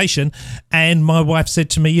holiday, vacation, and my wife said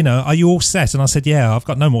to me, are you all set? And I said, yeah, I've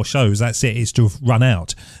got no more shows, that's it, it's to run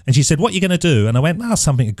out. And she said, what are you going to do? And I went,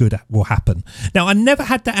 something good will happen. Now, I never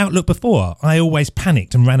had that outlook before. I always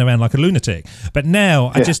panicked and ran around like a lunatic. But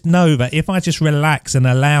now I just know that if I just relax and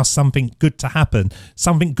allow something good to happen,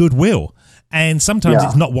 something good will. And sometimes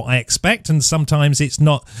it's not what I expect, and sometimes it's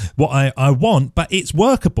not what I want, but it's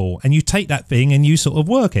workable. And you take that thing and you sort of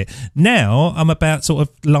work it. Now I'm about sort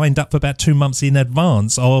of lined up for about 2 months in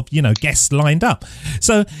advance of, guests lined up.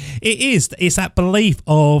 So it's that belief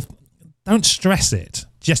of don't stress it.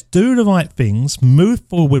 Just do the right things, move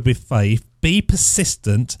forward with faith, be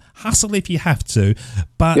persistent, hustle if you have to,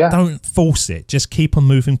 but don't force it. Just keep on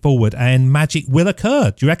moving forward and magic will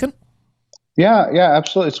occur. Do you reckon? Yeah,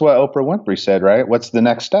 absolutely. It's what Oprah Winfrey said, right? What's the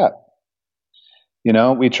next step?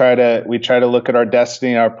 We try to look at our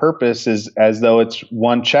destiny, our purpose as though it's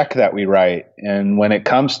one check that we write. And when it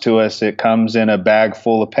comes to us, it comes in a bag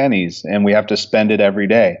full of pennies and we have to spend it every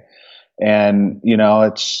day. And,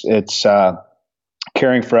 it's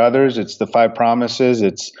caring for others. It's the 5 promises.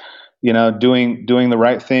 It's, doing the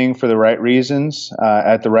right thing for the right reasons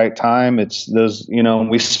at the right time. It's those,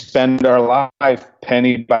 we spend our life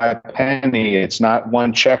penny by penny. It's not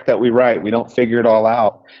one check that we write. We don't figure it all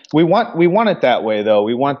out. We want it that way, though.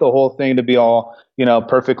 We want the whole thing to be all,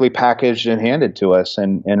 perfectly packaged and handed to us.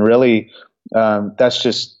 And really,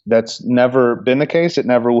 that's never been the case. It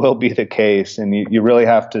never will be the case. And you really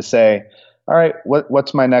have to say, all right,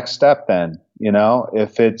 what's my next step then?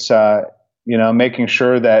 If it's, making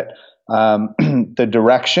sure that the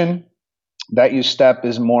direction that you step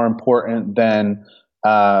is more important than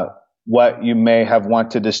what you may have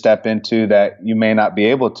wanted to step into that you may not be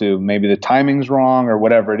able to. Maybe the timing's wrong or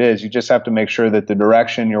whatever it is. You just have to make sure that the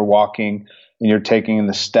direction you're walking and you're taking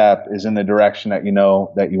the step is in the direction that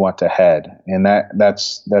that you want to head. And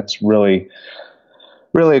that's really,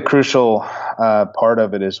 really a crucial part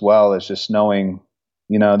of it as well, is just knowing,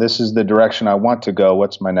 this is the direction I want to go.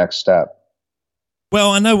 What's my next step?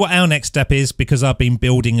 Well, I know what our next step is because I've been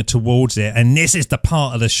building towards it. And this is the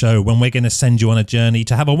part of the show when we're going to send you on a journey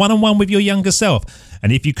to have a one-on-one with your younger self.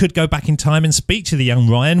 And if you could go back in time and speak to the young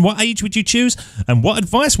Ryan, what age would you choose? And what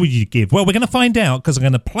advice would you give? Well, we're going to find out because I'm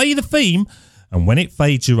going to play the theme. And when it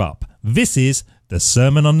fades, you're up. This is the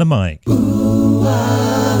Sermon on the Mic.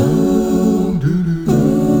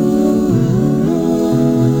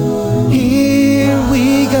 Here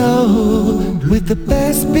we go with the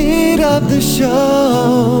best bit of the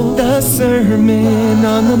show, the Sermon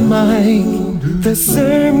on the Mic, the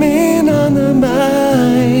Sermon on the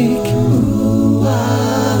Mic.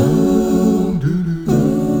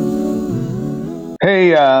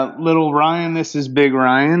 Hey, little Ryan, this is Big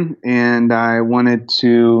Ryan, and I wanted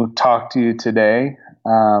to talk to you today.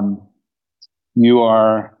 You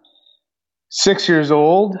are 6 years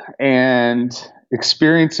old and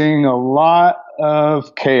experiencing a lot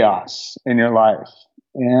of chaos in your life,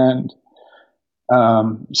 and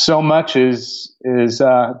so much is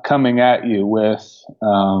coming at you with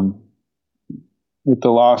the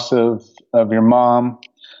loss of your mom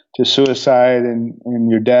to suicide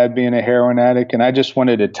and your dad being a heroin addict. And I just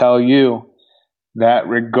wanted to tell you that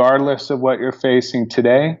regardless of what you're facing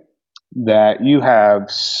today, that you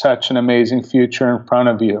have such an amazing future in front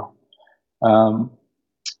of you.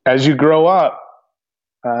 As you grow up,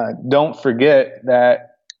 don't forget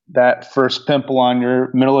that first pimple on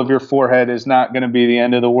your middle of your forehead is not going to be the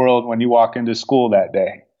end of the world when you walk into school that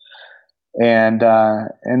day. And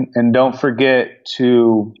don't forget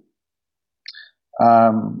to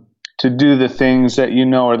do the things that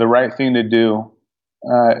are the right thing to do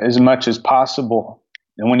as much as possible.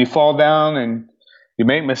 And when you fall down and you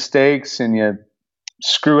make mistakes and you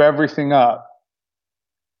screw everything up,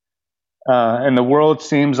 and the world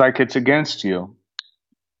seems like it's against you,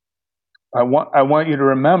 I want you to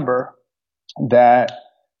remember that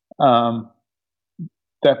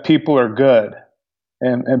that people are good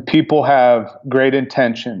and people have great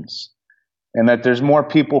intentions, and that there's more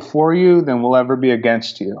people for you than will ever be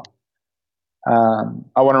against you.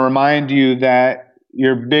 I want to remind you that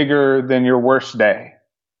you're bigger than your worst day.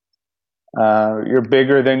 You're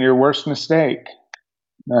bigger than your worst mistake.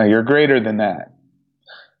 You're greater than that.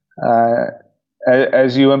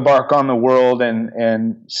 As you embark on the world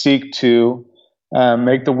and seek to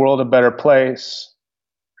make the world a better place,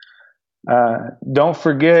 don't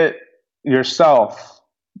forget yourself.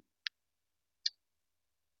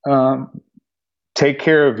 Take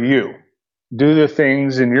care of you. Do the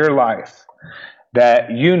things in your life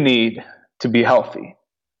that you need to be healthy.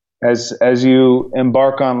 As you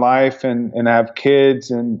embark on life and have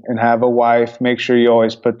kids and have a wife, make sure you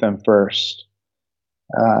always put them first.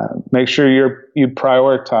 Make sure you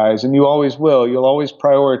prioritize, and you always will. You'll always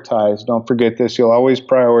prioritize. Don't forget this. You'll always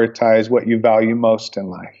prioritize what you value most in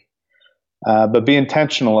life. But be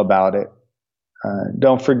intentional about it.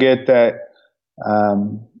 Don't forget that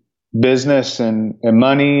business and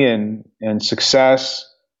money and success,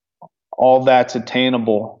 all that's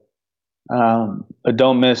attainable But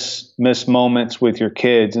don't miss moments with your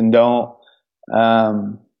kids, and don't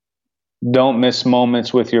miss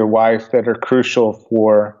moments with your wife that are crucial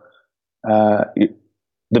for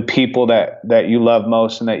the people that you love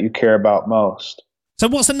most and that you care about most. So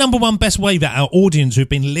what's the number one best way that our audience who've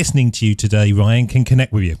been listening to you today, Ryan, can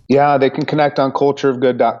connect with you? Yeah, they can connect on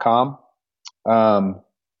cultureofgood.com.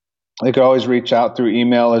 They can always reach out through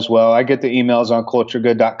email as well. I get the emails on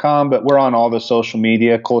culturegood.com, but we're on all the social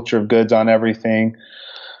media, Culture of Good's on everything.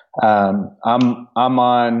 I'm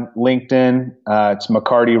on LinkedIn. It's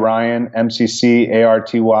McCarty Ryan,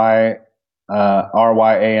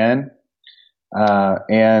 McCartyryan,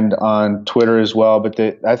 and on Twitter as well. But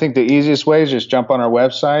I think the easiest way is just jump on our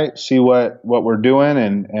website, see what we're doing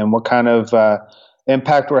and what kind of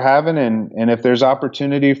impact we're having. And if there's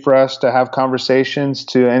opportunity for us to have conversations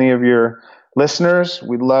to any of your listeners,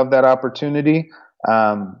 we'd love that opportunity.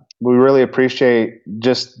 We really appreciate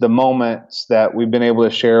just the moments that we've been able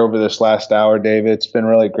to share over this last hour, David. It's been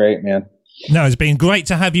really great, man. No, it's been great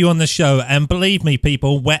to have you on the show. And believe me,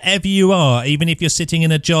 people, wherever you are, even if you're sitting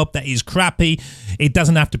in a job that is crappy, it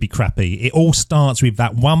doesn't have to be crappy. It all starts with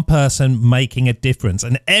that one person making a difference.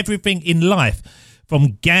 And everything in life,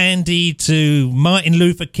 from Gandhi to Martin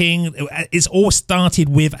Luther King, it's all started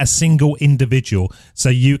with a single individual, so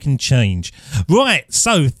you can change. Right,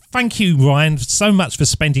 so thank you, Ryan, so much for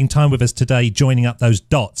spending time with us today, joining up those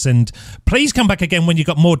dots. And please come back again when you've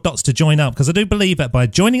got more dots to join up, because I do believe that by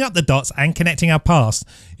joining up the dots and connecting our past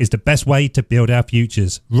is the best way to build our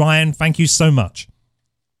futures. Ryan, thank you so much.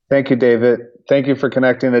 Thank you, David. Thank you for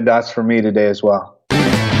connecting the dots for me today as well.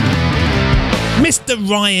 Mr.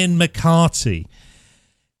 Ryan McCarty.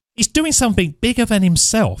 He's doing something bigger than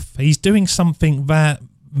himself. He's doing something that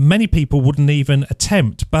many people wouldn't even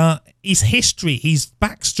attempt, but his history, his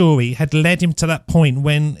backstory had led him to that point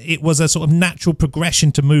when it was a sort of natural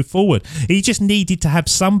progression to move forward. He just needed to have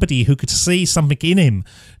somebody who could see something in him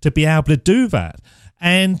to be able to do that.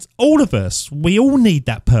 And all of us, we all need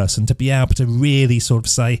that person to be able to really sort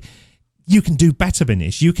of say, you can do better than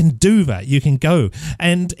this, you can do that, you can go.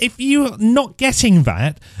 And if you're not getting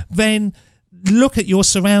that, then look at your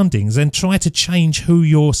surroundings and try to change who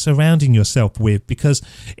you're surrounding yourself with, because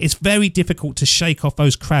it's very difficult to shake off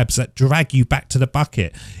those crabs that drag you back to the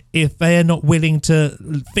bucket if they're not willing to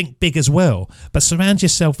think big as well. But surround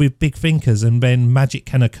yourself with big thinkers and then magic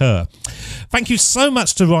can occur. Thank you so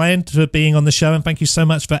much to Ryan for being on the show, and thank you so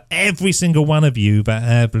much for every single one of you that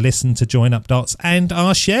have listened to Join Up Dots and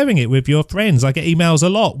are sharing it with your friends. I get emails a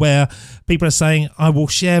lot where people are saying, I will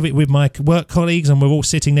share it with my work colleagues, and we're all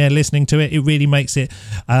sitting there listening to it. It really makes it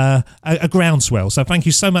a groundswell. So thank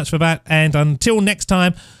you so much for that. And until next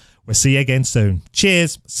time, we'll see you again soon.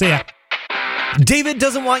 Cheers. See ya. David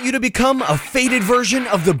doesn't want you to become a faded version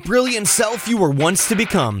of the brilliant self you were once to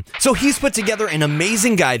become. So he's put together an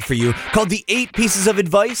amazing guide for you called the 8 Pieces of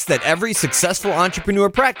Advice that every successful entrepreneur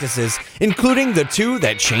practices, including the 2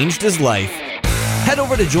 that changed his life. Head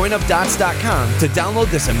over to joinupdots.com to download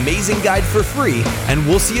this amazing guide for free, and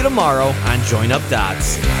we'll see you tomorrow on Join Up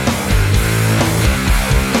Dots.